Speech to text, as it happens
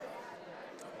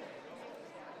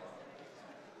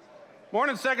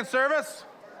Morning, second service.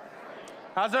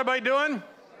 How's everybody doing?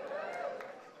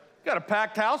 Got a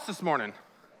packed house this morning.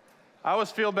 I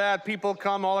always feel bad. People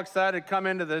come all excited,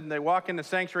 they walk into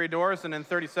sanctuary doors, and then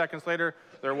 30 seconds later,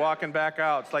 they're walking back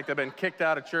out. It's like they've been kicked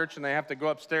out of church and they have to go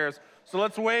upstairs. So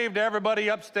let's wave to everybody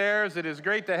upstairs. It is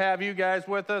great to have you guys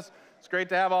with us. It's great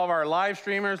to have all of our live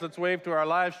streamers. Let's wave to our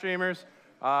live streamers.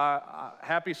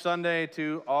 Happy Sunday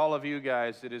to all of you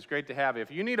guys. It is great to have you.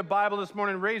 If you need a Bible this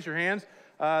morning, raise your hands.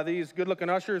 These good-looking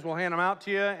ushers will hand them out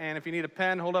to you. And if you need a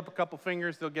pen, hold up a couple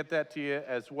fingers. They'll get that to you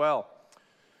as well.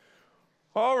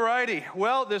 All righty.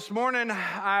 Well, this morning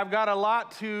I've got a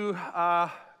lot to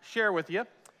share with you.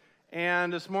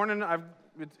 And this morning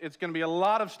it's going to be a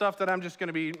lot of stuff that I'm just going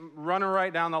to be running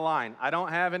right down the line. I don't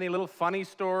have any little funny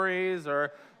stories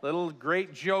or little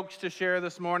great jokes to share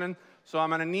this morning. So I'm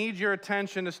going to need your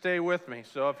attention to stay with me.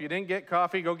 So if you didn't get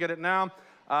coffee, go get it now.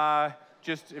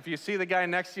 Just if you see the guy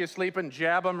next to you sleeping,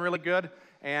 jab him really good.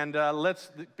 And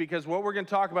because what we're going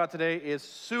to talk about today is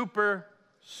super,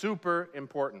 super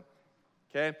important.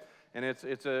 Okay? And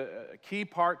it's a key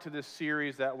part to this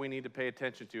series that we need to pay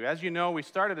attention to. As you know, we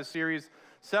started a series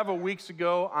several weeks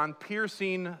ago on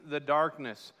piercing the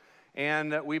darkness.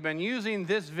 And we've been using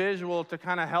this visual to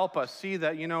kind of help us see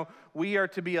that, we are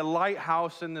to be a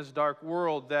lighthouse in this dark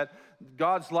world, that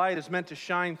God's light is meant to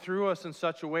shine through us in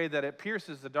such a way that it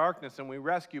pierces the darkness and we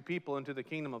rescue people into the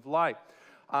kingdom of light.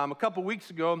 A couple weeks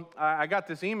ago, I got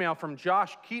this email from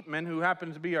Josh Keepman, who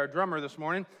happens to be our drummer this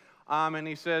morning. And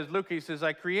he says, Luke,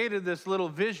 I created this little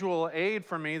visual aid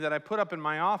for me that I put up in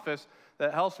my office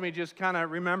that helps me just kind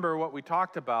of remember what we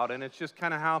talked about. And it's just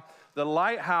kind of how the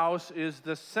lighthouse is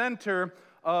the center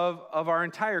of our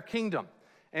entire kingdom.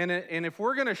 And if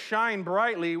we're going to shine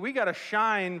brightly, we got to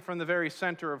shine from the very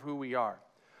center of who we are.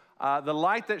 The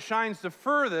light that shines the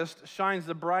furthest shines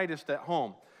the brightest at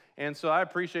home. And so I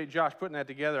appreciate Josh putting that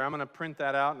together. I'm going to print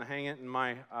that out and hang it in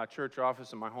my church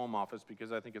office and my home office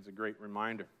because I think it's a great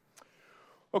reminder.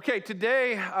 Okay,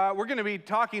 today we're going to be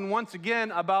talking once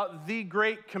again about the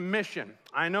Great Commission.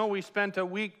 I know we spent a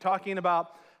week talking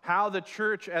about how the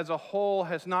church as a whole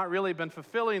has not really been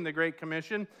fulfilling the Great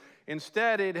Commission.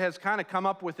 Instead, it has kind of come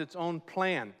up with its own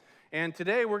plan. And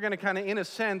today we're going to kind of, in a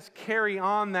sense, carry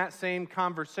on that same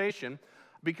conversation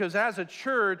because as a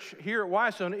church here at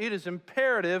Wystone, it is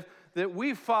imperative that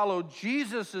we follow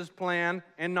Jesus' plan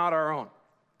and not our own.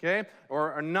 Okay?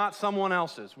 Or not someone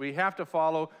else's. We have to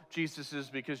follow Jesus's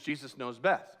because Jesus knows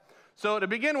best. So to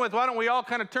begin with, why don't we all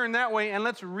kind of turn that way and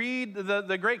let's read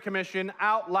the Great Commission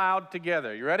out loud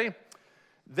together. You ready?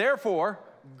 Therefore,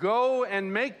 go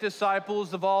and make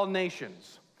disciples of all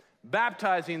nations,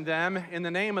 baptizing them in the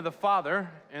name of the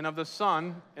Father and of the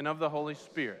Son and of the Holy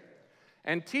Spirit,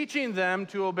 and teaching them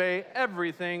to obey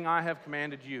everything I have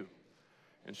commanded you.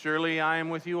 And surely I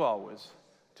am with you always,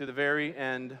 to the very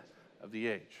end of the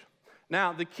age.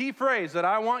 Now, the key phrase that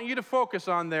I want you to focus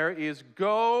on there is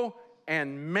go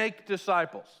and make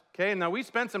disciples. Okay, now we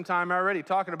spent some time already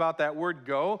talking about that word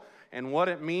go and what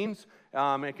it means.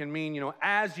 It can mean,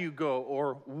 as you go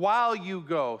or while you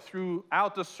go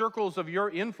throughout the circles of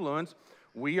your influence,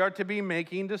 we are to be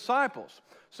making disciples.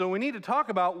 So we need to talk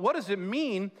about what does it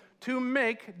mean to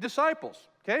make disciples?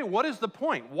 Okay, what is the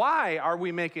point? Why are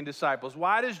we making disciples?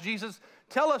 Why does Jesus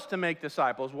tell us to make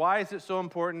disciples? Why is it so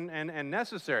important and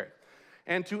necessary?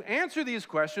 And to answer these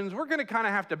questions, we're going to kind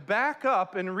of have to back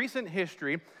up in recent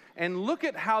history and look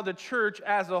at how the church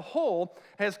as a whole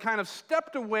has kind of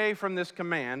stepped away from this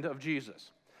command of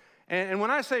Jesus. And when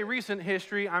I say recent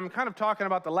history, I'm kind of talking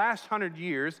about the last 100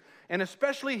 years, and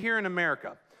especially here in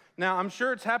America. Now, I'm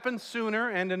sure it's happened sooner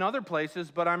and in other places,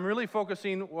 but I'm really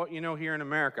focusing, here in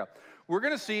America. We're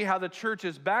going to see how the church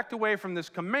has backed away from this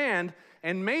command,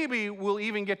 and maybe we'll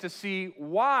even get to see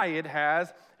why it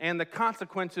has and the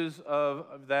consequences of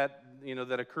that,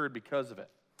 that occurred because of it.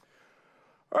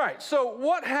 All right, so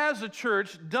what has the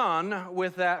church done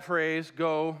with that phrase,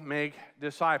 go make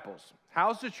disciples?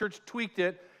 How's the church tweaked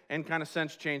it and kind of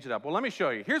since changed it up? Well, let me show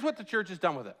you. Here's what the church has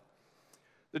done with it.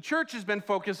 The church has been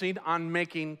focusing on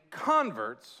making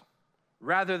converts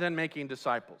rather than making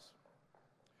disciples.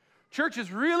 Church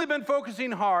has really been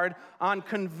focusing hard on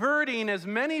converting as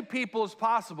many people as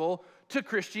possible to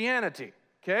Christianity,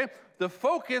 okay? The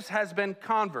focus has been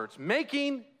converts,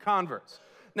 making converts.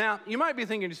 Now, you might be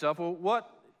thinking to yourself, well,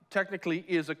 what technically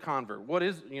is a convert? What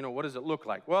does it look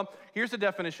like? Well, here's the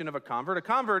definition of a convert. A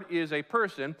convert is a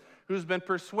person who's been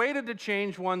persuaded to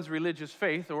change one's religious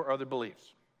faith or other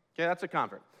beliefs. Okay, that's a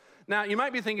convert. Now, you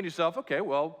might be thinking to yourself, okay,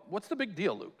 well, what's the big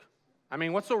deal, Luke? I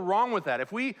mean, what's so wrong with that?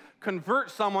 If we convert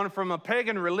someone from a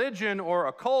pagan religion or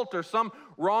a cult or some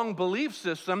wrong belief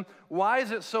system, why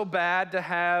is it so bad to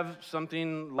have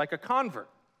something like a convert?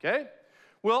 Okay?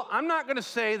 Well, I'm not going to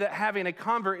say that having a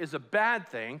convert is a bad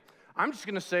thing. I'm just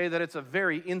going to say that it's a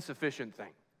very insufficient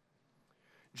thing.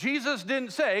 Jesus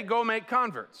didn't say, go make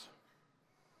converts.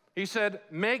 He said,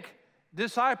 make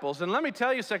disciples. And let me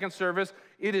tell you, Second Service,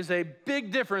 it is a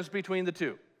big difference between the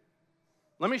two.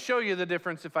 Let me show you the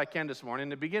difference if I can this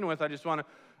morning. To begin with, I just want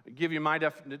to give you my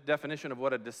definition of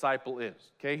what a disciple is.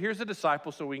 Okay, here's a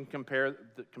disciple so we can compare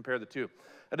the two.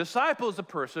 A disciple is a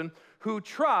person who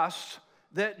trusts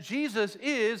that Jesus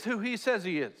is who he says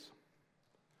he is.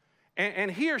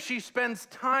 And he or she spends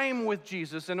time with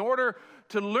Jesus in order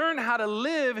to learn how to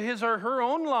live his or her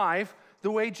own life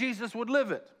the way Jesus would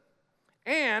live it.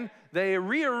 And they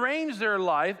rearrange their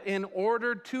life in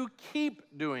order to keep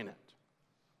doing it.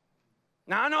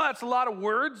 Now, I know that's a lot of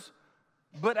words,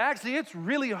 but actually it's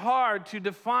really hard to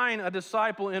define a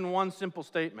disciple in one simple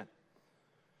statement.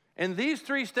 And these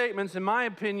three statements, in my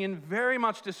opinion, very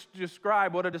much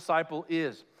describe what a disciple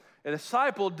is. A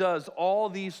disciple does all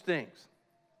these things.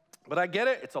 But I get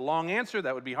it, it's a long answer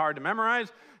that would be hard to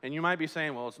memorize, and you might be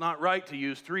saying, well, it's not right to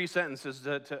use 3 sentences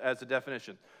as a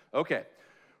definition. Okay,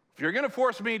 if you're going to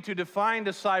force me to define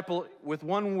disciple with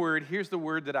one word, here's the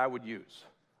word that I would use: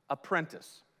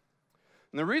 apprentice.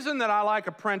 And the reason that I like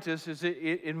apprentice is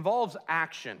it involves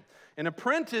action. An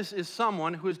apprentice is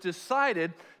someone who has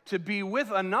decided to be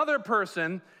with another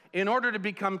person in order to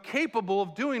become capable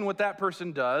of doing what that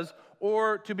person does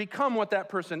or to become what that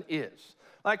person is.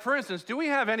 Like, for instance, do we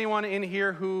have anyone in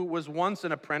here who was once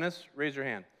an apprentice? Raise your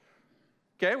hand.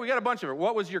 Okay, we got a bunch of it.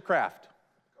 What was your craft?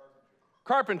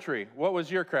 Carpentry. What was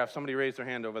your craft? Somebody raised their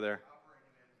hand over there.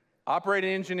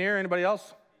 Operating engineer. Anybody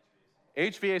else?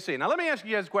 HVAC. Now, let me ask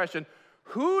you guys a question.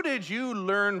 Who did you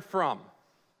learn from?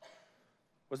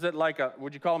 Was it like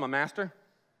would you call him a master?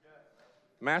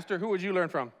 Master? Who would you learn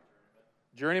from?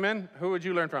 Journeyman? Who would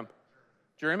you learn from?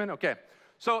 Journeyman? Okay.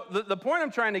 So the point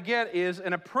I'm trying to get is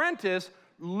an apprentice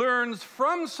learns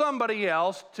from somebody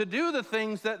else to do the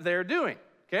things that they're doing,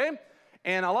 okay?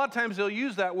 And a lot of times they'll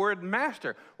use that word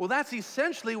master. Well, that's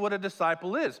essentially what a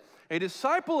disciple is. A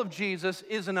disciple of Jesus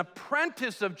is an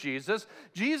apprentice of Jesus.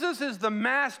 Jesus is the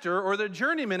master, or the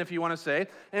journeyman, if you want to say,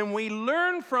 and we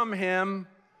learn from him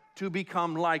to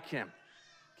become like him,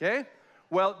 okay?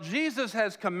 Well, Jesus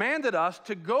has commanded us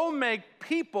to go make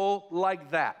people like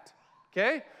that,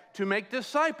 okay? To make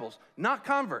disciples, not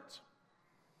converts.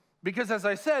 Because as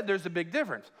I said, there's a big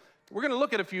difference. We're going to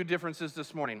look at a few differences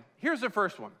this morning. Here's the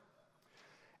first one.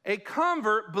 A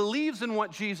convert believes in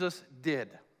what Jesus did.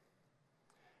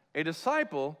 A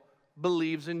disciple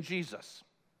believes in Jesus.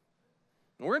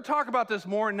 And we're going to talk about this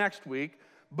more next week,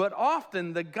 but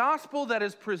often the gospel that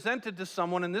is presented to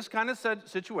someone in this kind of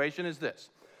situation is this: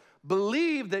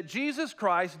 believe that Jesus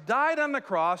Christ died on the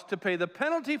cross to pay the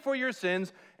penalty for your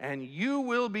sins, and you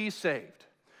will be saved.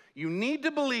 You need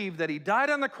to believe that he died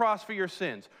on the cross for your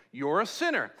sins. You're a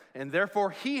sinner, and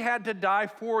therefore he had to die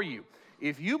for you.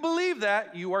 If you believe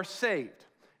that, you are saved.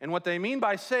 And what they mean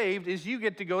by saved is you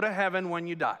get to go to heaven when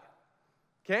you die.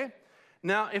 Okay?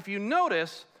 Now, if you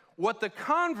notice, what the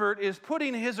convert is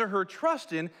putting his or her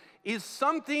trust in is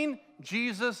something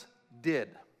Jesus did.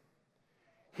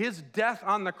 His death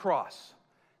on the cross,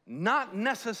 not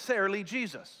necessarily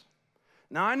Jesus.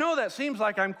 Now, I know that seems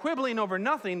like I'm quibbling over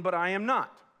nothing, but I am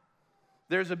not.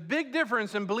 There's a big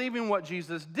difference in believing what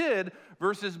Jesus did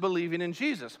versus believing in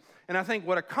Jesus. And I think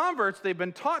what a converts, they've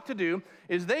been taught to do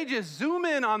is they just zoom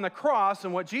in on the cross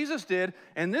and what Jesus did,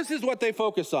 and this is what they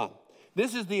focus on.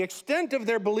 This is the extent of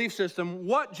their belief system,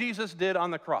 what Jesus did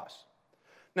on the cross.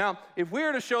 Now, if we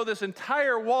were to show this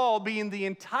entire wall being the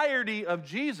entirety of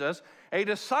Jesus, a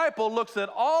disciple looks at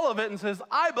all of it and says,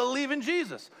 I believe in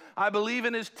Jesus. I believe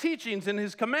in his teachings and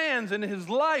his commands and his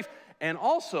life, and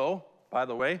also, by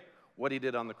the way, what he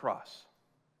did on the cross.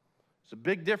 There's a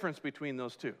big difference between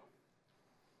those two.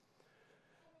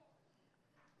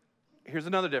 Here's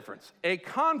another difference. A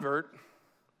convert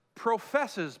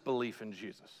professes belief in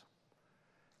Jesus.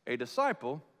 A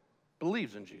disciple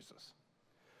believes in Jesus.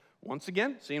 Once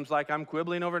again, seems like I'm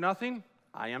quibbling over nothing.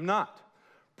 I am not.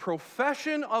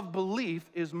 Profession of belief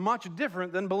is much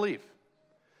different than belief.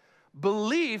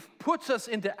 Belief puts us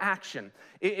into action.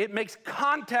 It makes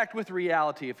contact with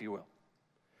reality, if you will.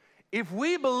 If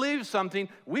we believe something,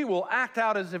 we will act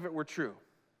out as if it were true.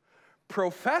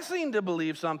 Professing to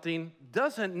believe something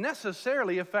doesn't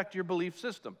necessarily affect your belief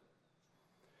system.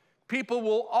 People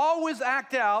will always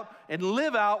act out and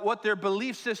live out what their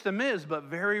belief system is, but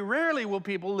very rarely will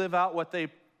people live out what they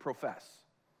profess.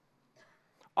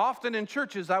 Often in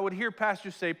churches, I would hear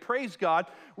pastors say, praise God,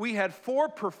 we had 4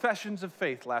 professions of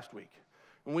faith last week.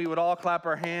 And we would all clap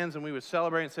our hands and we would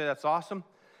celebrate and say, that's awesome.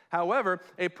 However,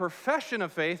 a profession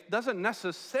of faith doesn't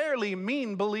necessarily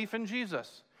mean belief in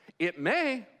Jesus. It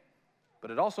may,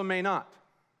 but it also may not.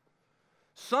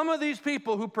 Some of these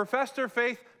people who profess their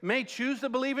faith may choose to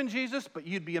believe in Jesus, but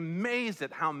you'd be amazed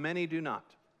at how many do not.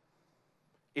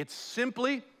 It's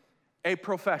simply a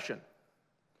profession.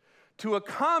 To a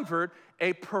convert,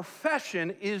 a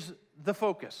profession is the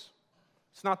focus.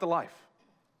 It's not the life.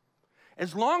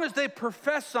 As long as they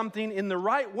profess something in the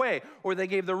right way, or they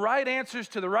gave the right answers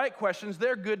to the right questions,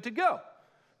 they're good to go.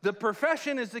 The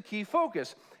profession is the key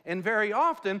focus. And very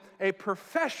often, a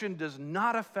profession does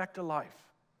not affect a life.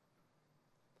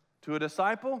 To a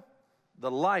disciple,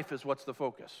 the life is what's the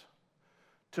focus.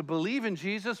 To believe in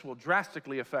Jesus will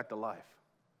drastically affect a life.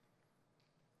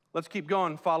 Let's keep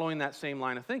going following that same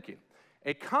line of thinking.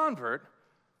 A convert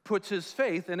puts his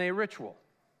faith in a ritual,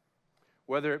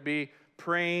 whether it be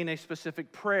praying a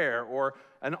specific prayer or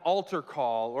an altar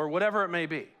call or whatever it may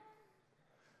be.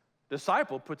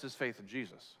 Disciple puts his faith in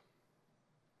Jesus.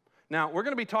 Now, we're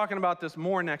going to be talking about this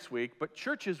more next week, but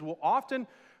churches will often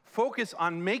focus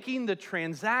on making the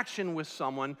transaction with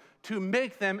someone to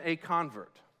make them a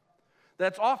convert.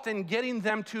 That's often getting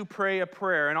them to pray a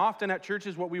prayer. And often at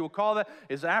churches, what we will call that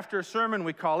is after a sermon,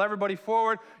 we call everybody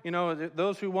forward. You know,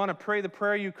 those who want to pray the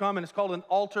prayer, you come, and it's called an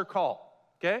altar call,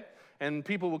 okay? And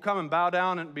people will come and bow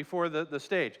down before the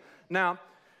stage. Now,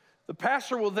 the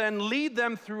pastor will then lead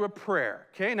them through a prayer,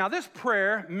 okay? Now, this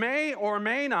prayer may or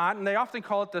may not, and they often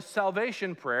call it the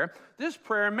salvation prayer. This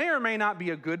prayer may or may not be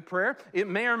a good prayer. It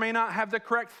may or may not have the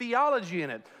correct theology in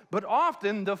it. But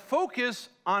often, the focus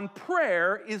on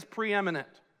prayer is preeminent.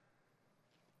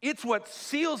 It's what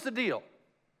seals the deal.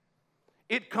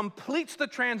 It completes the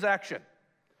transaction.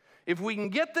 If we can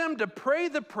get them to pray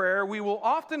the prayer, we will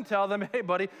often tell them, hey,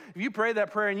 buddy, if you prayed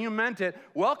that prayer and you meant it,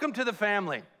 welcome to the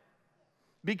family.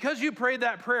 Because you prayed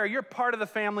that prayer, you're part of the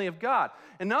family of God.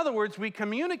 In other words, we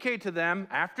communicate to them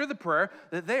after the prayer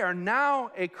that they are now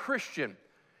a Christian.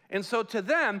 And so to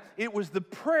them, it was the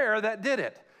prayer that did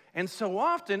it. And so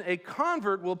often, a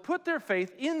convert will put their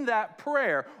faith in that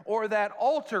prayer or that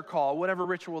altar call, whatever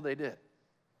ritual they did.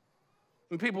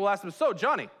 And people will ask them, so,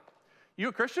 Johnny, you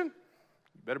a Christian?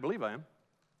 You better believe I am.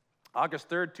 August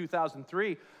 3rd,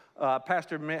 2003,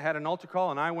 pastor had an altar call,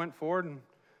 and I went forward, and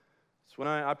that's when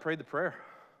I prayed the prayer.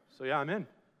 So, yeah, I'm in.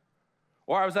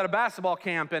 Or I was at a basketball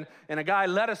camp, and a guy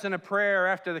led us in a prayer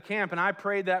after the camp, and I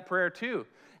prayed that prayer too.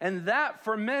 And that,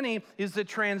 for many, is the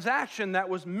transaction that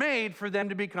was made for them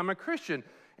to become a Christian.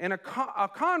 And a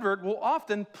convert will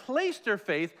often place their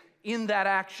faith in that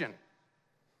action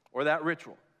or that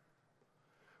ritual.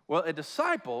 Well, a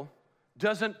disciple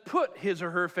doesn't put his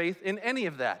or her faith in any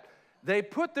of that. They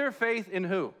put their faith in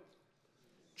who?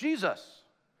 Jesus.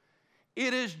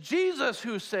 It is Jesus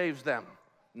who saves them,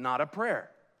 not a prayer.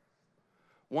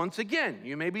 Once again,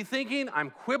 you may be thinking,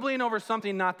 I'm quibbling over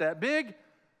something not that big.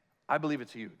 I believe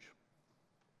it's huge.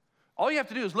 All you have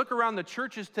to do is look around the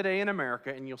churches today in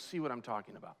America and you'll see what I'm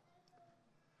talking about.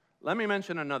 Let me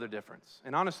mention another difference.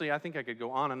 And honestly, I think I could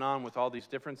go on and on with all these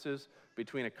differences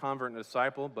between a convert and a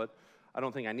disciple, but I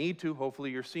don't think I need to.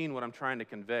 Hopefully you're seeing what I'm trying to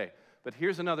convey. But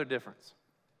here's another difference.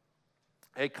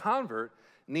 A convert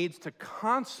needs to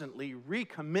constantly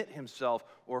recommit himself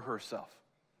or herself.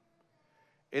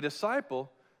 A disciple,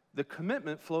 the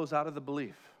commitment flows out of the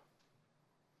belief.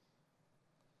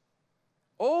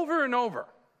 Over and over,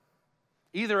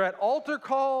 either at altar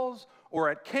calls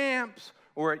or at camps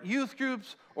or at youth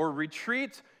groups or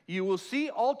retreats, you will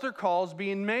see altar calls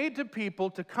being made to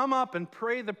people to come up and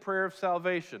pray the prayer of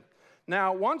salvation.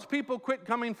 Now, once people quit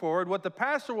coming forward, what the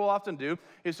pastor will often do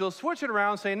is he'll switch it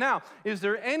around and say, now, is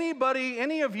there any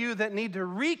of you that need to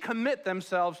recommit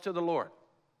themselves to the Lord?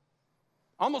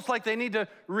 Almost like they need to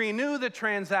renew the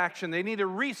transaction. They need to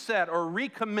reset or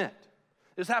recommit.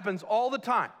 This happens all the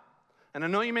time. And I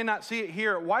know you may not see it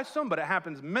here at Whitestone, but it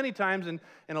happens many times in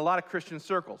a lot of Christian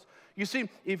circles. You see,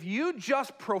 if you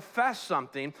just profess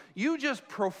something, you just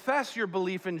profess your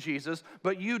belief in Jesus,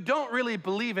 but you don't really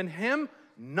believe in Him,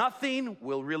 nothing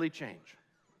will really change.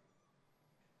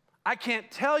 I can't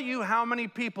tell you how many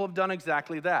people have done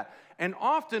exactly that. And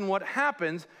often what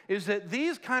happens is that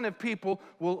these kind of people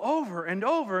will over and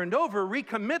over and over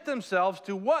recommit themselves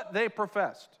to what they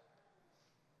professed.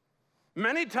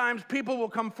 Many times people will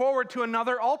come forward to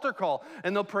another altar call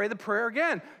and they'll pray the prayer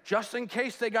again, just in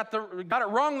case they got it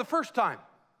wrong the first time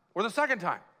or the second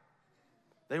time.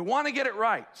 They want to get it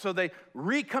right, so they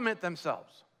recommit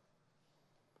themselves.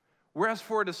 Whereas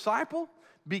for a disciple,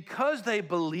 because they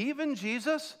believe in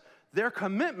Jesus, their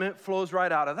commitment flows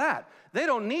right out of that. They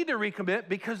don't need to recommit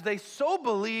because they so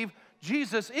believe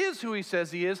Jesus is who he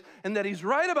says he is and that he's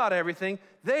right about everything.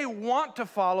 They want to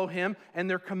follow him, and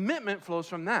their commitment flows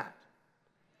from that.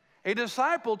 A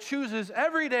disciple chooses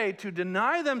every day to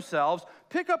deny themselves,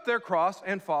 pick up their cross,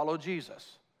 and follow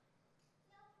Jesus,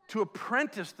 to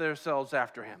apprentice themselves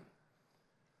after him.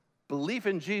 Belief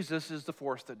in Jesus is the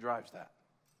force that drives that.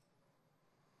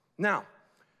 Now,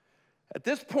 at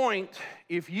this point,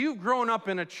 if you've grown up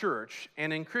in a church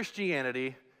and in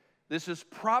Christianity, this is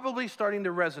probably starting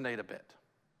to resonate a bit.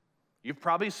 You've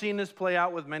probably seen this play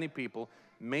out with many people,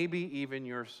 maybe even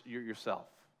yourself.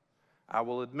 I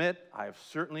will admit, I have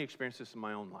certainly experienced this in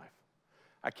my own life.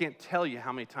 I can't tell you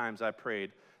how many times I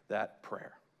prayed that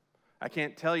prayer. I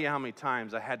can't tell you how many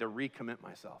times I had to recommit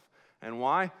myself. And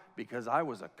why? Because I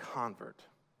was a convert.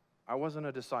 I wasn't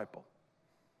a disciple.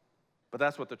 But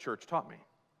that's what the church taught me.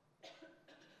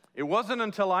 It wasn't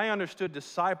until I understood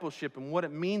discipleship and what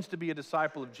it means to be a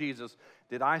disciple of Jesus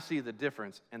did I see the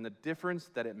difference. And the difference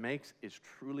that it makes is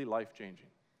truly life-changing.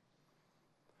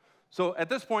 So at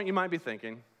this point, you might be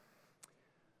thinking,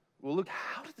 well, look,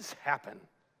 how did this happen?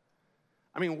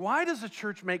 I mean, why does the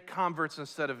church make converts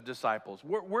instead of disciples?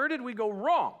 Where did we go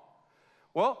wrong?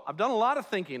 Well, I've done a lot of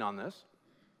thinking on this,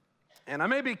 and I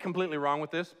may be completely wrong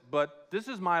with this, but this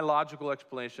is my logical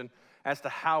explanation as to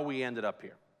how we ended up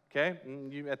here, okay?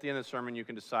 At the end of the sermon, you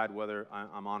can decide whether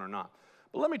I'm on or not.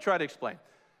 But let me try to explain.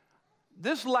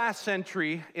 This last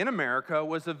century in America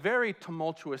was a very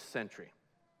tumultuous century.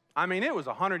 I mean, it was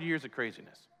 100 years of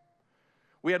craziness.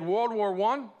 We had World War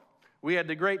I. We had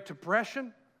the Great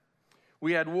Depression.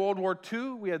 We had World War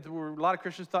II. A lot of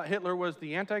Christians thought Hitler was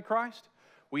the Antichrist.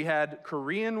 We had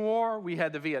Korean War. We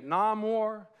had the Vietnam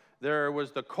War. There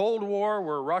was the Cold War,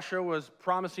 where Russia was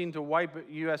promising to wipe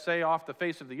USA off the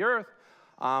face of the earth.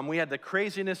 We had the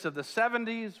craziness of the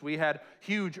 70s. We had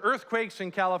huge earthquakes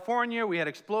in California. We had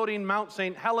exploding Mount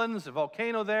St. Helens, a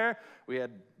volcano there. We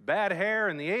had bad hair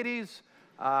in the 80s.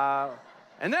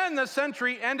 And then the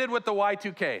century ended with the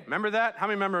Y2K. Remember that? How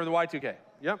many remember the Y2K?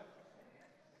 Yep.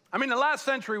 I mean, the last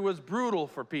century was brutal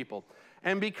for people.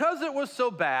 And because it was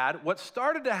so bad, what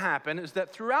started to happen is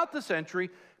that throughout the century,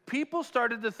 people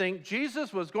started to think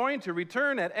Jesus was going to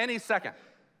return at any second.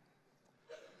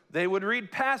 They would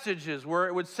read passages where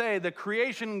it would say the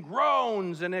creation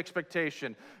groans in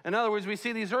expectation. In other words, we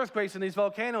see these earthquakes and these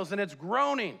volcanoes, and it's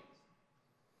groaning.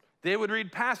 They would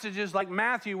read passages like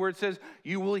Matthew where it says,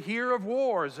 you will hear of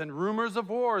wars and rumors of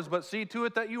wars, but see to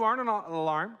it that you aren't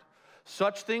alarmed.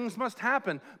 Such things must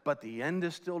happen, but the end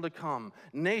is still to come.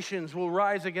 Nations will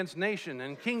rise against nation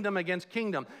and kingdom against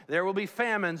kingdom. There will be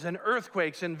famines and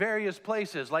earthquakes in various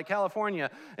places like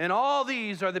California, and all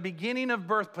these are the beginning of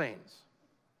birth pains.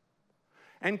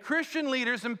 And Christian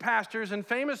leaders and pastors and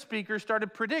famous speakers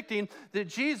started predicting that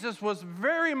Jesus was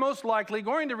very most likely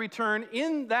going to return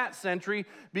in that century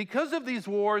because of these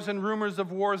wars and rumors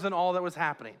of wars and all that was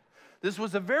happening. This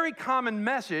was a very common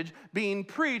message being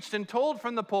preached and told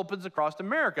from the pulpits across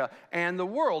America and the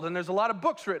world, and there's a lot of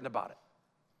books written about it.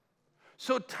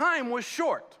 So time was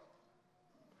short.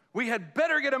 We had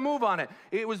better get a move on it.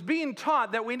 It was being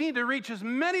taught that we need to reach as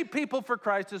many people for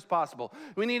Christ as possible.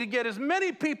 We need to get as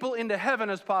many people into heaven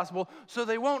as possible so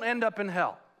they won't end up in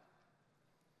hell.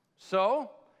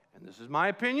 So, and this is my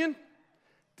opinion,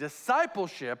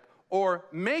 discipleship or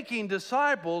making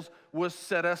disciples was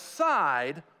set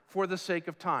aside for the sake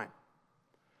of time,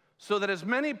 so that as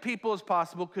many people as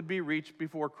possible could be reached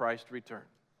before Christ returned.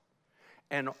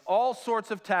 And all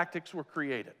sorts of tactics were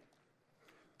created.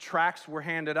 Tracts were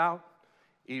handed out.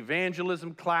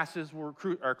 Evangelism classes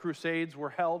crusades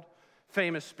were held.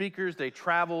 Famous speakers, they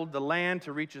traveled the land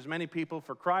to reach as many people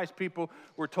for Christ. People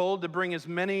were told to bring as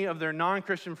many of their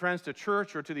non-Christian friends to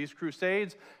church or to these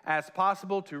crusades as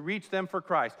possible to reach them for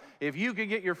Christ. If you could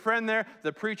get your friend there,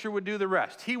 the preacher would do the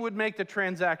rest. He would make the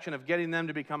transaction of getting them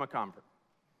to become a convert.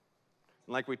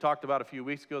 Like we talked about a few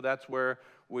weeks ago, that's where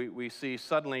we see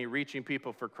suddenly reaching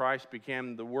people for Christ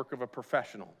became the work of a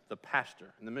professional, the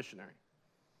pastor and the missionary.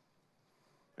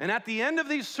 And at the end of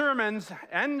these sermons,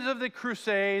 end of the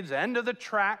crusades, end of the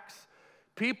tracts,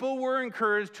 people were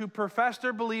encouraged to profess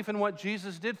their belief in what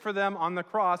Jesus did for them on the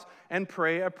cross and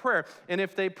pray a prayer. And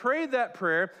if they prayed that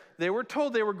prayer, they were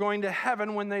told they were going to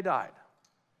heaven when they died.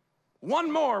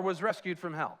 One more was rescued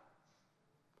from hell.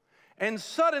 And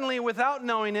suddenly, without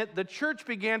knowing it, the church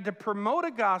began to promote a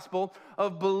gospel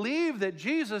of believe that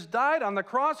Jesus died on the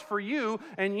cross for you,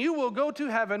 and you will go to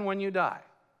heaven when you die.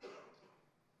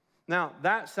 Now,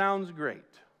 that sounds great,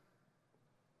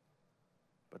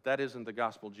 but that isn't the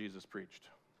gospel Jesus preached.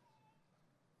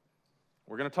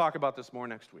 We're going to talk about this more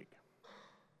next week.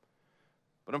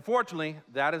 But unfortunately,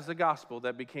 that is the gospel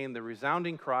that became the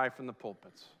resounding cry from the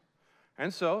pulpits.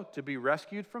 And so, to be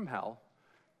rescued from hell,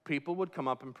 people would come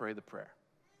up and pray the prayer.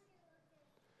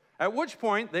 At which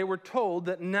point, they were told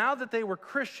that now that they were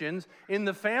Christians in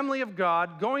the family of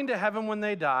God, going to heaven when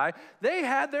they die, they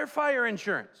had their fire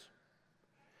insurance.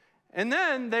 And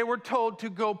then they were told to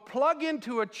go plug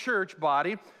into a church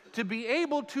body to be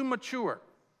able to mature.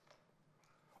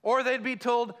 Or they'd be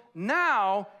told,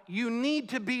 now you need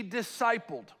to be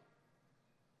discipled.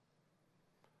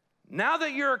 Now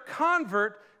that you're a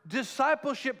convert,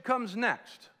 discipleship comes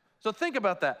next. So think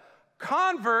about that.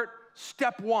 Convert,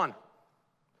 step 1.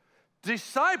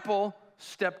 Disciple,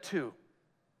 step 2.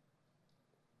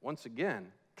 Once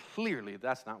again, clearly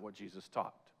that's not what Jesus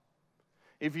taught.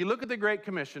 If you look at the Great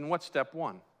Commission, what's step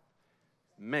 1?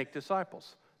 Make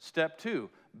disciples. Step 2,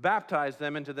 baptize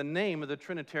them into the name of the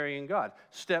Trinitarian God.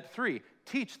 Step 3,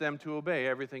 teach them to obey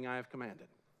everything I have commanded.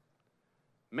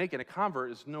 Making a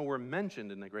convert is nowhere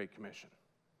mentioned in the Great Commission.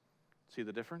 See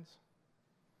the difference?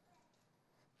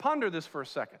 Ponder this for a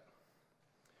second,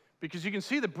 because you can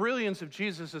see the brilliance of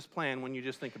Jesus' plan when you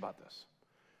just think about this.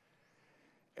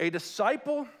 A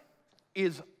disciple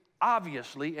is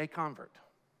obviously a convert,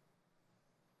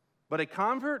 but a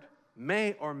convert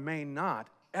may or may not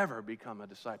ever become a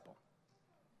disciple.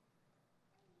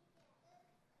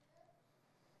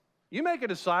 You make a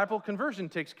disciple, conversion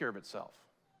takes care of itself.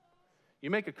 You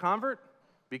make a convert,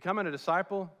 becoming a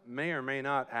disciple may or may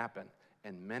not happen,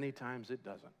 and many times it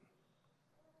doesn't.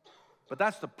 But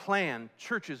that's the plan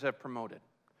churches have promoted.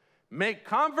 Make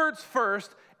converts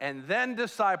first and then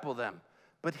disciple them.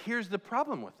 But here's the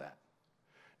problem with that.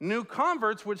 New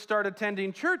converts would start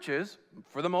attending churches,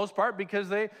 for the most part, because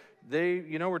they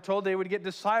were told they would get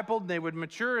discipled, and they would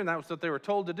mature, and that was what they were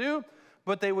told to do.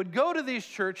 But they would go to these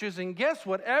churches, and guess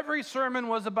what every sermon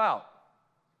was about?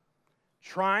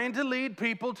 Trying to lead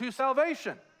people to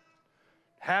salvation.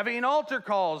 Having altar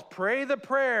calls, pray the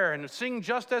prayer, and sing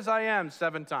Just As I Am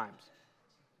 7 times.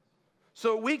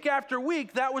 So week after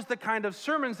week, that was the kind of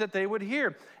sermons that they would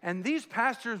hear. And these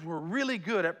pastors were really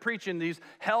good at preaching these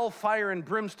hell, fire, and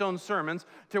brimstone sermons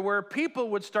to where people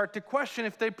would start to question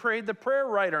if they prayed the prayer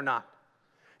right or not.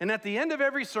 And at the end of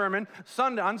every sermon,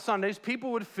 on Sundays,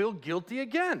 people would feel guilty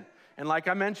again. And like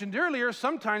I mentioned earlier,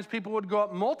 sometimes people would go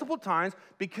up multiple times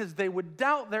because they would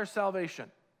doubt their salvation.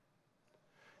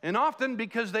 And often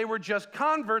because they were just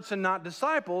converts and not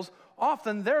disciples,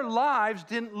 often their lives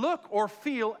didn't look or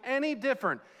feel any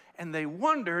different. And they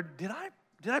wondered, did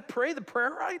I pray the prayer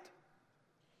right?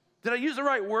 Did I use the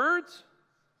right words?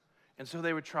 And so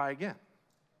they would try again.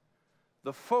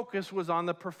 The focus was on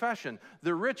the profession,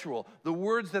 the ritual, the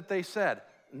words that they said.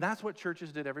 And that's what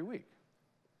churches did every week.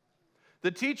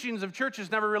 The teachings of churches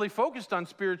never really focused on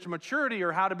spiritual maturity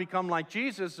or how to become like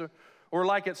Jesus or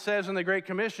like it says in the Great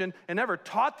Commission, and never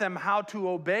taught them how to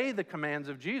obey the commands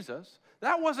of Jesus.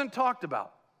 That wasn't talked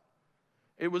about.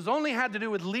 It was only had to do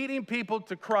with leading people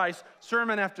to Christ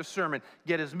sermon after sermon.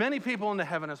 Get as many people into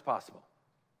heaven as possible.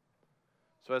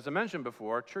 So as I mentioned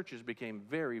before, churches became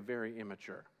very, very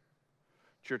immature.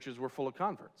 Churches were full of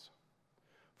converts,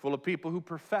 full of people who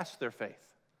professed their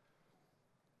faith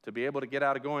to be able to get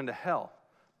out of going to hell,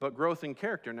 but growth in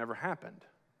character never happened.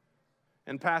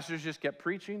 And pastors just kept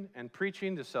preaching and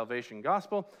preaching the salvation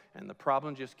gospel, and the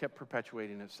problem just kept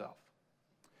perpetuating itself.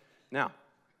 Now,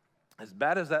 as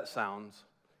bad as that sounds,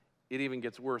 it even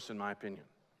gets worse in my opinion.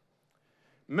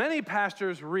 Many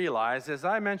pastors realize, as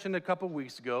I mentioned a couple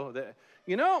weeks ago, that,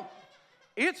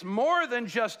 it's more than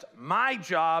just my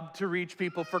job to reach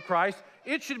people for Christ.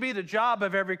 It should be the job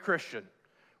of every Christian.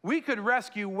 We could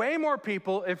rescue way more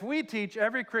people if we teach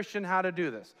every Christian how to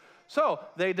do this. So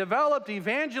they developed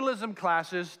evangelism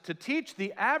classes to teach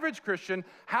the average Christian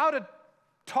how to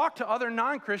talk to other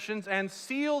non-Christians and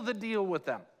seal the deal with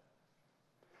them.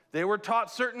 They were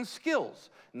taught certain skills,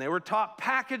 and they were taught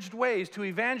packaged ways to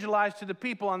evangelize to the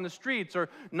people on the streets or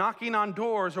knocking on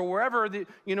doors or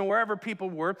wherever people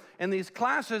were. And these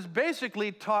classes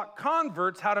basically taught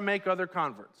converts how to make other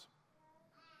converts.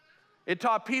 It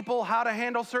taught people how to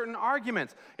handle certain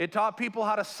arguments. It taught people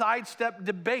how to sidestep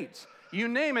debates. You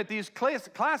name it, these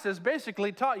classes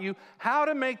basically taught you how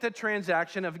to make the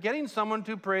transaction of getting someone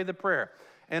to pray the prayer.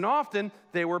 And often,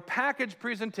 they were packaged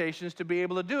presentations to be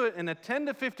able to do it in a 10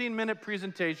 to 15-minute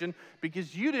presentation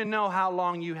because you didn't know how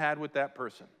long you had with that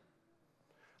person.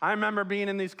 I remember being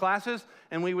in these classes,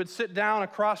 and we would sit down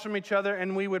across from each other,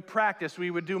 and we would practice.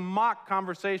 We would do mock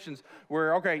conversations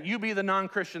where, okay, you be the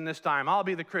non-Christian this time, I'll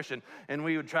be the Christian. And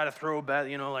we would try to throw back,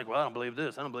 well, I don't believe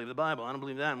this, I don't believe the Bible, I don't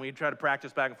believe that. And we'd try to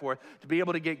practice back and forth to be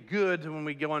able to get good when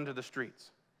we go into the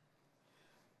streets.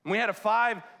 And we had a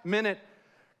 5-minute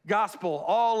gospel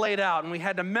all laid out, and we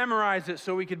had to memorize it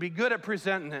so we could be good at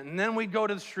presenting it. And then we'd go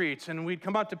to the streets, and we'd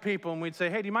come up to people, and we'd say,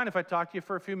 hey, do you mind if I talk to you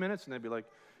for a few minutes? And they'd be like,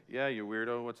 yeah, you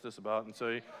weirdo, what's this about? And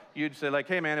so you'd say, like,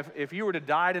 hey, man, if you were to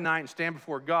die tonight and stand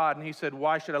before God, and he said,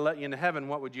 why should I let you into heaven,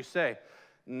 what would you say?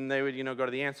 And they would, go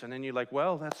to the answer. And then you're like,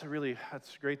 well, that's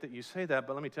great that you say that,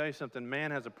 but let me tell you something. Man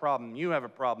has a problem. You have a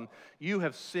problem. You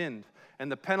have sinned,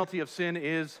 and the penalty of sin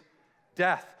is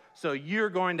death. So you're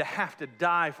going to have to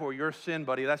die for your sin,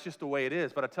 buddy. That's just the way it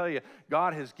is. But I tell you,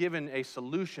 God has given a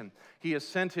solution. He has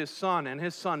sent his son, and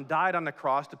his son died on the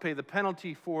cross to pay the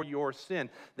penalty for your sin.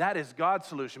 That is God's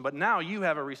solution. But now you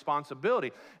have a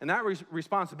responsibility, and that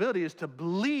responsibility is to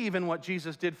believe in what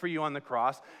Jesus did for you on the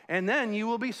cross, and then you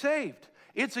will be saved.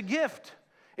 It's a gift.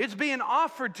 It's being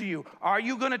offered to you. Are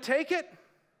you going to take it?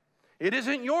 It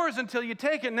isn't yours until you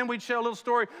take it. And then we'd share a little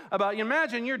story about, you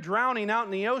imagine you're drowning out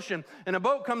in the ocean, and a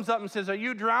boat comes up and says, are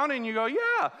you drowning? You go,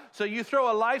 yeah. So you throw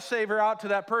a lifesaver out to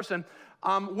that person.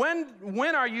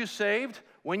 When are you saved?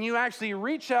 When you actually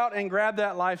reach out and grab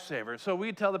that lifesaver. So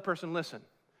we tell the person, listen,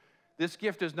 this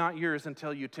gift is not yours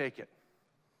until you take it.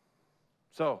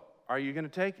 So are you going to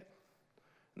take it?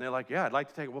 And they're like, yeah, I'd like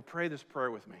to take it. Well, pray this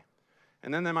prayer with me.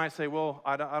 And then they might say, well,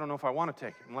 I don't know if I want to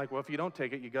take it. I'm like, well, if you don't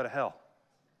take it, you go to hell.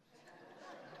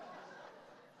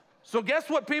 So guess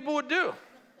what people would do?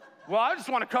 Well, I just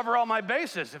want to cover all my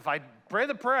bases. If I pray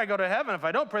the prayer, I go to heaven. If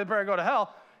I don't pray the prayer, I go to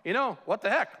hell. What the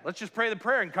heck? Let's just pray the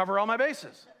prayer and cover all my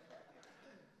bases.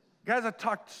 Guys, I've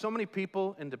talked so many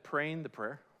people into praying the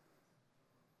prayer.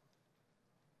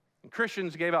 And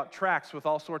Christians gave out tracts with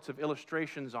all sorts of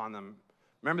illustrations on them.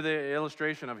 Remember the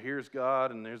illustration of here's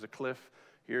God and there's a cliff,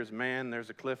 here's man,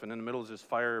 there's a cliff, and in the middle is this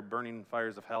fire, burning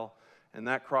fires of hell. And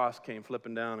that cross came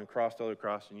flipping down and crossed the other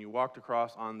cross, and you walked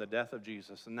across on the death of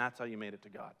Jesus, and that's how you made it to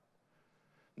God.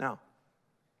 Now,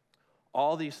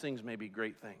 all these things may be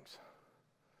great things,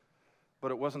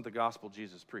 but it wasn't the gospel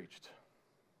Jesus preached.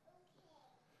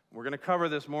 We're going to cover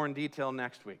this more in detail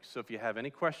next week, so if you have any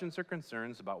questions or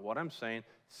concerns about what I'm saying,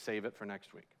 save it for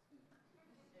next week.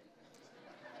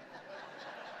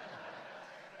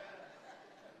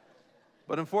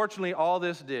 But unfortunately, all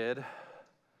this did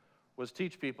was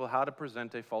teach people how to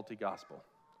present a faulty gospel,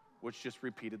 which just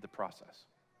repeated the process.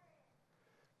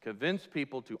 Convince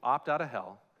people to opt out of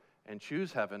hell and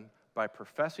choose heaven by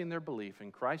professing their belief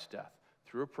in Christ's death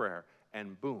through a prayer,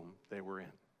 and boom, they were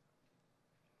in.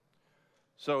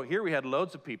 So here we had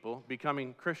loads of people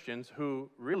becoming Christians who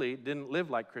really didn't live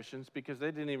like Christians because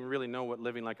they didn't even really know what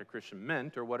living like a Christian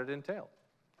meant or what it entailed.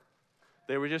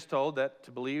 They were just told that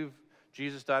to believe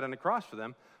Jesus died on the cross for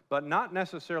them, but not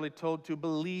necessarily told to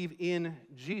believe in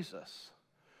Jesus.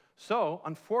 So,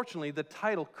 unfortunately, the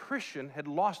title Christian had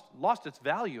lost its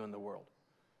value in the world.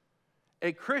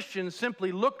 A Christian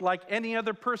simply looked like any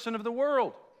other person of the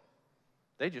world.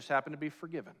 They just happened to be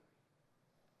forgiven.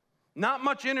 Not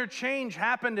much interchange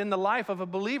happened in the life of a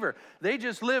believer. They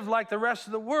just lived like the rest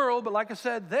of the world, but like I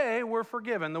said, they were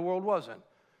forgiven. The world wasn't.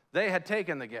 They had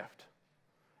taken the gift.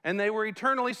 And they were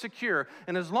eternally secure.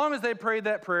 And as long as they prayed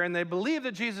that prayer and they believed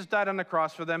that Jesus died on the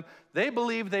cross for them, they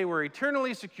believed they were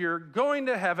eternally secure, going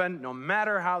to heaven no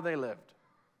matter how they lived.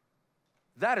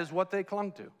 That is what they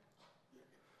clung to.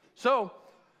 So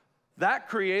that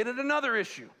created another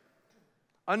issue.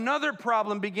 Another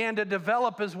problem began to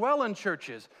develop as well in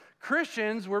churches.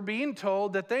 Christians were being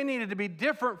told that they needed to be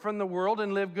different from the world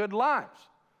and live good lives.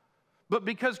 But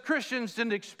because Christians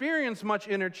didn't experience much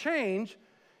interchange,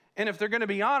 and if they're going to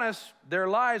be honest, their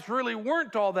lives really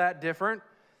weren't all that different.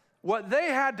 What they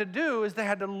had to do is they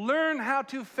had to learn how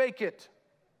to fake it.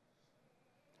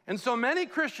 And so many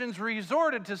Christians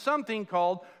resorted to something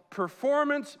called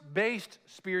performance-based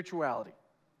spirituality.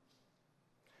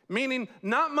 Meaning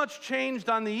not much changed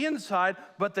on the inside,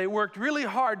 but they worked really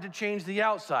hard to change the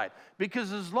outside.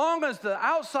 Because as long as the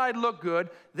outside looked good,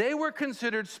 they were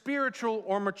considered spiritual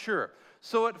or mature.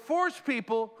 So it forced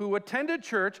people who attended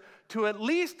church to, at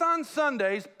least on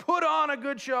Sundays, put on a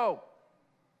good show.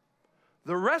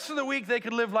 The rest of the week they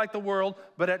could live like the world,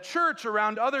 but at church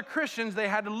around other Christians, they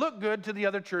had to look good to the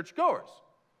other churchgoers.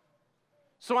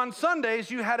 So on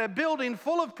Sundays, you had a building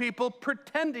full of people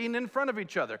pretending in front of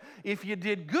each other. If you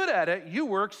did good at it, you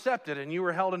were accepted and you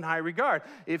were held in high regard.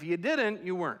 If you didn't,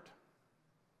 you weren't.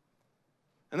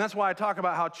 And that's why I talk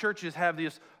about how churches have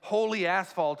this holy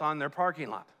asphalt on their parking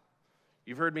lot.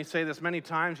 You've heard me say this many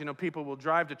times. People will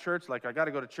drive to church like, I got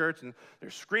to go to church, and they're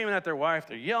screaming at their wife,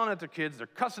 they're yelling at their kids, they're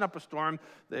cussing up a storm,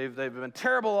 they've been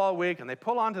terrible all week, and they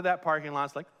pull onto that parking lot,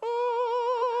 it's like,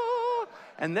 oh,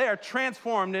 and they are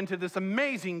transformed into this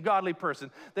amazing godly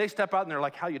person. They step out and they're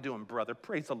like, how you doing, brother?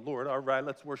 Praise the Lord. All right,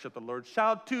 let's worship the Lord.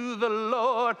 Shout to the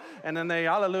Lord. And then they,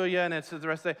 hallelujah, and it's the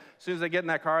rest of the day. As soon as they get in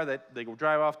that car, they go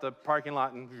drive off the parking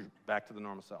lot and back to the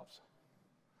normal selves.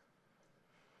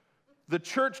 The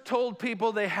church told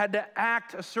people they had to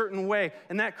act a certain way,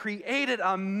 and that created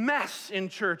a mess in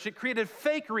church. It created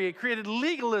fakery. It created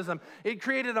legalism. It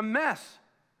created a mess.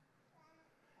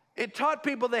 It taught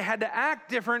people they had to act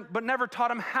different, but never taught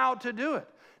them how to do it.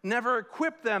 Never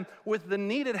equipped them with the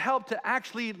needed help to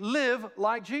actually live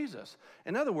like Jesus.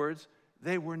 In other words,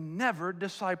 they were never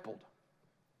discipled.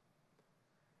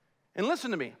 And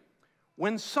listen to me.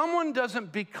 When someone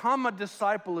doesn't become a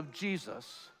disciple of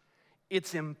Jesus,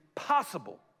 it's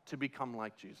impossible to become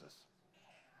like Jesus.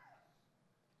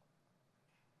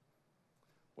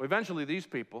 Well, eventually these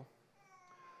people,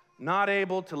 not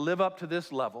able to live up to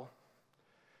this level,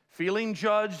 feeling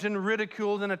judged and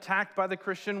ridiculed and attacked by the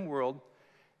Christian world,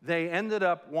 they ended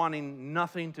up wanting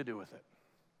nothing to do with it.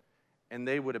 And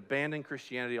they would abandon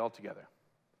Christianity altogether.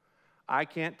 I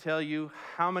can't tell you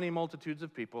how many multitudes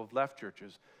of people have left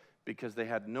churches because they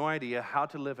had no idea how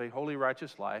to live a holy,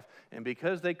 righteous life, and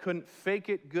because they couldn't fake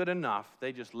it good enough,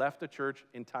 they just left the church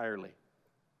entirely.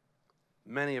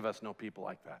 Many of us know people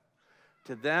like that.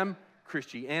 To them,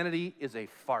 Christianity is a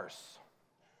farce.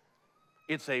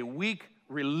 It's a weak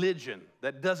religion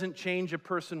that doesn't change a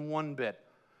person one bit.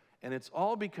 And it's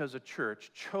all because a church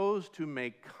chose to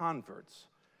make converts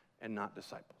and not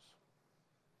disciples.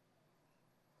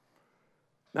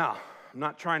 Now, I'm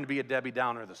not trying to be a Debbie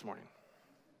Downer this morning.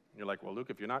 You're like, well, Luke,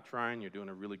 if you're not trying, you're doing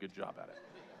a really good job at it.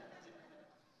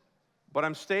 But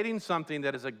I'm stating something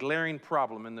that is a glaring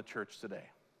problem in the church today.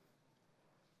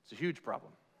 It's a huge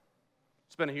problem.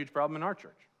 It's been a huge problem in our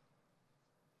church.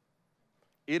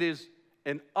 It is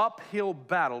an uphill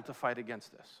battle to fight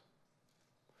against this.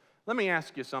 Let me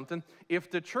ask you something.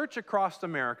 If the church across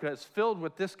America is filled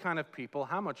with this kind of people,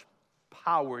 how much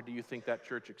power do you think that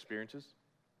church experiences?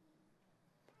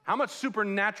 How much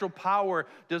supernatural power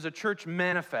does a church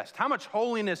manifest? How much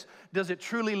holiness does it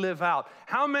truly live out?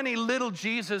 How many little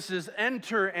Jesuses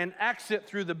enter and exit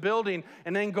through the building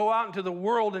and then go out into the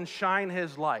world and shine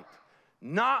his light?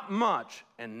 Not much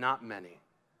and not many.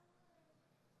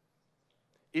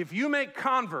 If you make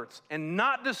converts and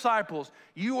not disciples,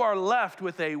 you are left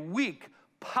with a weak,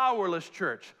 powerless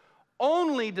church.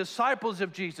 Only disciples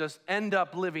of Jesus end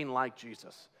up living like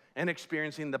Jesus and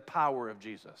experiencing the power of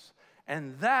Jesus.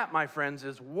 And that, my friends,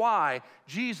 is why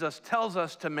Jesus tells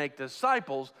us to make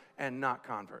disciples and not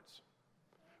converts.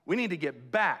 We need to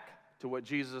get back to what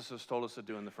Jesus has told us to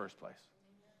do in the first place.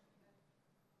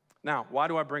 Now, why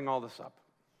do I bring all this up?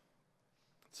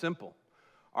 It's simple.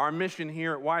 Our mission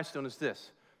here at Wystone is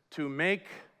this: to make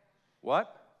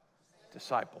what?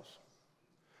 Disciples.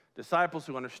 Disciples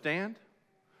who understand,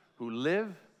 who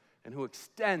live, and who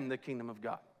extend the kingdom of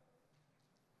God.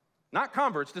 Not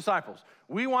converts, disciples.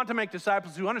 We want to make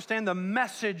disciples who understand the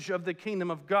message of the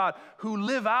kingdom of God, who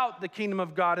live out the kingdom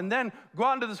of God, and then go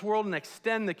out into this world and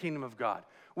extend the kingdom of God.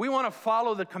 We want to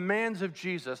follow the commands of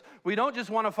Jesus. We don't just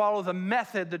want to follow the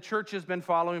method the church has been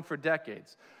following for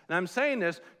decades. And I'm saying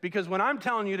this because when I'm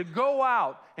telling you to go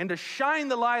out and to shine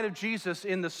the light of Jesus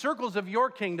in the circles of your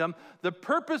kingdom, the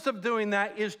purpose of doing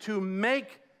that is to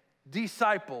make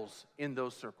disciples in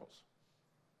those circles.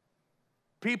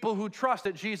 People who trust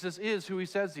that Jesus is who he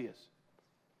says he is.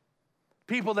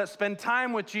 People that spend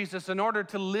time with Jesus in order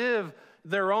to live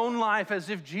their own life as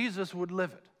if Jesus would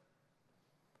live it.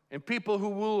 And people who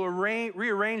will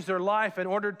rearrange their life in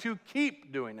order to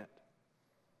keep doing it.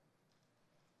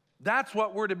 That's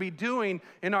what we're to be doing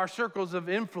in our circles of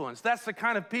influence. That's the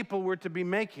kind of people we're to be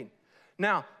making.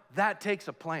 Now, that takes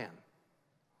a plan.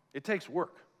 It takes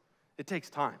work. It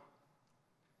takes time.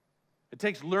 It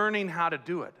takes learning how to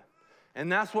do it. And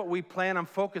that's what we plan on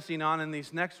focusing on in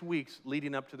these next weeks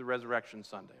leading up to the Resurrection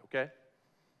Sunday, okay?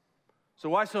 So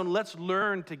Wystone, let's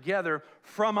learn together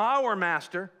from our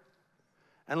Master,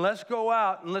 and let's go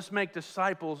out and let's make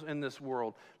disciples in this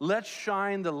world. Let's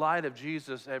shine the light of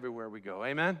Jesus everywhere we go.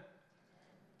 Amen?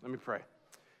 Let me pray.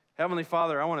 Heavenly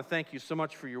Father, I want to thank you so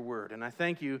much for your word, and I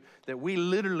thank you that we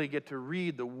literally get to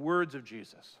read the words of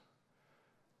Jesus.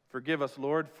 Forgive us,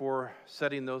 Lord, for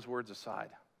setting those words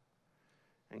aside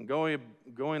and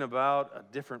going about a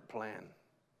different plan,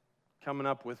 coming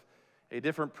up with a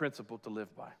different principle to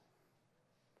live by.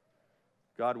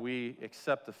 God, we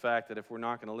accept the fact that if we're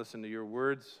not going to listen to your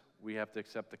words, we have to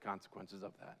accept the consequences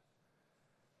of that.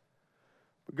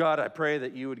 But God, I pray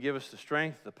that you would give us the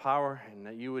strength, the power, and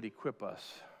that you would equip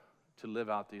us to live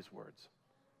out these words,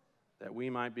 that we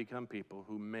might become people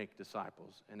who make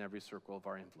disciples in every circle of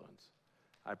our influence.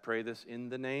 I pray this in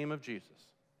the name of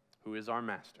Jesus, who is our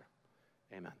master.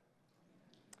 Amen.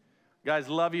 Guys,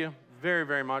 love you very,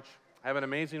 very much. Have an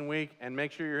amazing week, and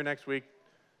make sure you're here next week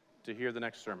to hear the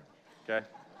next sermon, okay?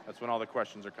 That's when all the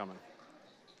questions are coming.